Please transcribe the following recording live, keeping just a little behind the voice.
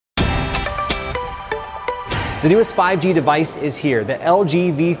The newest 5G device is here, the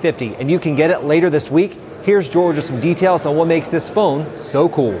LG V50, and you can get it later this week. Here's George with some details on what makes this phone so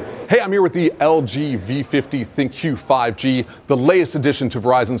cool. Hey, I'm here with the LG V50 ThinQ 5G, the latest addition to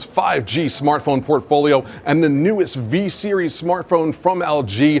Verizon's 5G smartphone portfolio and the newest V-series smartphone from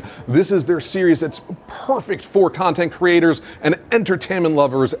LG. This is their series that's perfect for content creators and entertainment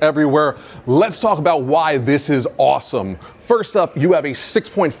lovers everywhere. Let's talk about why this is awesome. First up, you have a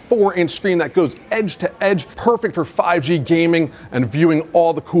 6.4-inch screen that goes edge to edge, perfect for 5G gaming and viewing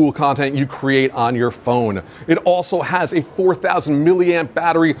all the cool content you create on your phone. It also has a 4,000 milliamp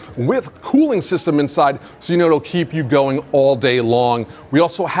battery with cooling system inside, so you know it'll keep you going all day long. We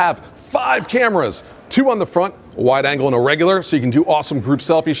also have 5 cameras, 2 on the front, a wide angle and a regular, so you can do awesome group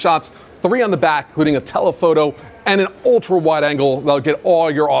selfie shots, 3 on the back, including a telephoto and an ultra wide angle that'll get all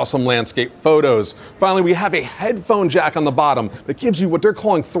your awesome landscape photos. Finally, we have a headphone jack on the bottom that gives you what they're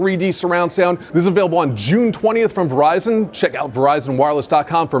calling 3D surround sound. This is available on June 20th from Verizon. Check out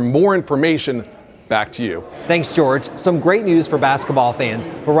VerizonWireless.com for more information. Back to you. Thanks, George. Some great news for basketball fans.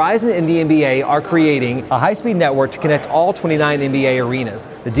 Verizon and the NBA are creating a high-speed network to connect all 29 NBA arenas.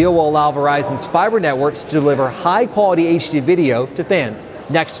 The deal will allow Verizon's fiber networks to deliver high-quality HD video to fans.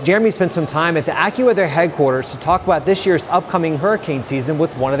 Next, Jeremy spent some time at the AccuWeather headquarters to talk about this year's upcoming hurricane season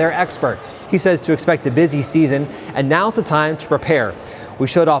with one of their experts. He says to expect a busy season, and now's the time to prepare. We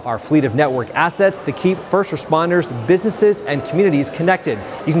showed off our fleet of network assets that keep first responders, businesses, and communities connected.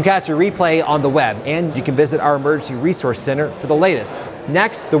 You can catch a replay on the web, and you can visit our Emergency Resource Center for the latest.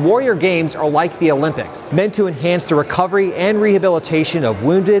 Next, the Warrior Games are like the Olympics, meant to enhance the recovery and rehabilitation of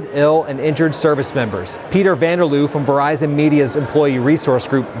wounded, ill, and injured service members. Peter Vanderloo from Verizon Media's employee resource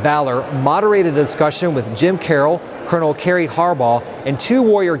group, Valor, moderated a discussion with Jim Carroll, Colonel Kerry Harbaugh, and 2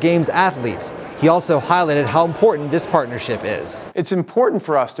 Warrior Games athletes. He also highlighted how important this partnership is. It's important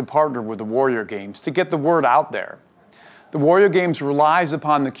for us to partner with the Warrior Games to get the word out there. The Warrior Games relies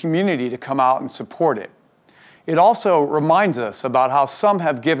upon the community to come out and support it. It also reminds us about how some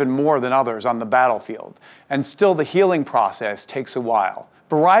have given more than others on the battlefield, and still the healing process takes a while.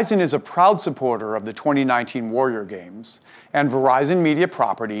 Verizon is a proud supporter of the 2019 Warrior Games, and Verizon Media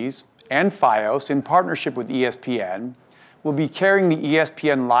Properties and Fios, in partnership with ESPN, will be carrying the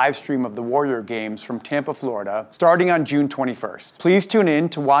ESPN live stream of the Warrior Games from Tampa, Florida, starting on June 21st. Please tune in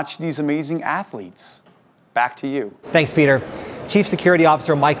to watch these amazing athletes. Back to you. Thanks, Peter. Chief Security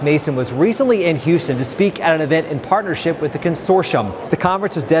Officer Mike Mason was recently in Houston to speak at an event in partnership with the consortium. The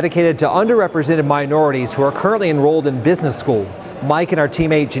conference was dedicated to underrepresented minorities who are currently enrolled in business school. Mike and our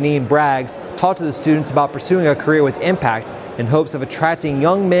teammate Janine Braggs talked to the students about pursuing a career with impact in hopes of attracting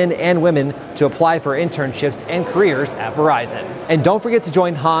young men and women to apply for internships and careers at Verizon. And don't forget to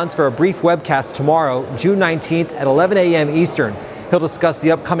join Hans for a brief webcast tomorrow, June 19th at 11 a.m. Eastern. He'll discuss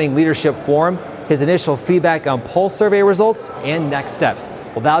the upcoming leadership forum, his initial feedback on pulse survey results, and next steps.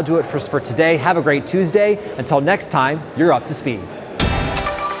 Well, that'll do it for today. Have a great Tuesday. Until next time, you're up to speed.